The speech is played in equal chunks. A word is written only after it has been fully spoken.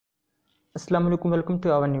अस्सलाम वालेकुम, welcome to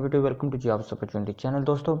our new video, welcome to jobs opportunity channel.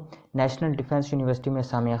 दोस्तों, national defence university में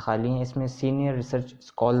असामियाँ खाली हैं। इसमें सीनियर रिसर्च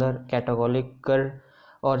स्कॉलर, कैटेगोरिकल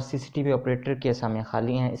और सीसीटीवी ऑपरेटर की असामियाँ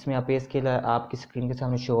खाली हैं। इसमें आप पे स्केल आपकी स्क्रीन के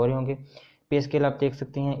सामने शो हो रहे होंगे। पे स्केल आप देख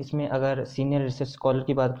सकते हैं। इसमें अगर सीनियर रिसर्च स्कॉलर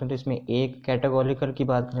की बात करें तो इसमें एक, कैटेगोरिकल की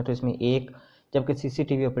बात करें तो इसमें एक, जबकि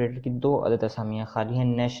सीसीटीवी ऑपरेटर की 2 अदद असामियाँ खाली हैं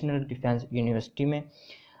नेशनल डिफेंस यूनिवर्सिटी में।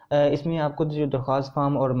 इसमें आपको जो दरख्वास्त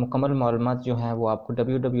फार्म और मुकम्मल मालूमात जो हैं वो आपको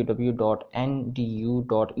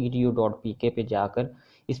www.ndu.edu.pk पे जाकर,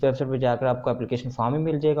 इस वेबसाइट पे जाकर आपको एप्लीकेशन फॉर्म भी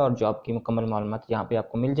मिल जाएगा और जॉब की मुकम्मल मालूमात यहाँ पे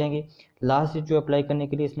आपको मिल जाएंगी। लास्ट डेट जो अप्लाई करने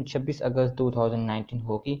के लिए इसमें 26 अगस्त 2019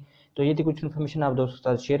 होगी। तो ये थी कुछ इन्फॉर्मेशन आप दोस्तों के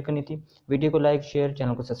साथ शेयर करनी थी। वीडियो को लाइक, शेयर,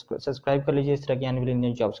 चैनल को सब्सक्राइब कर लीजिए इस तरह की आने वाली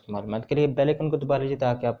नई जॉब्स की मालूमात के लिए। बेल आइकन को दबा लीजिए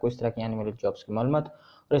ताकि आपको इस तरह की आने वाली जॉब्स की मालूमात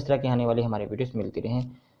और इस तरह की आने वाली हमारी वीडियोस मिलती रहें।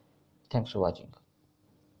 Thanks for watching.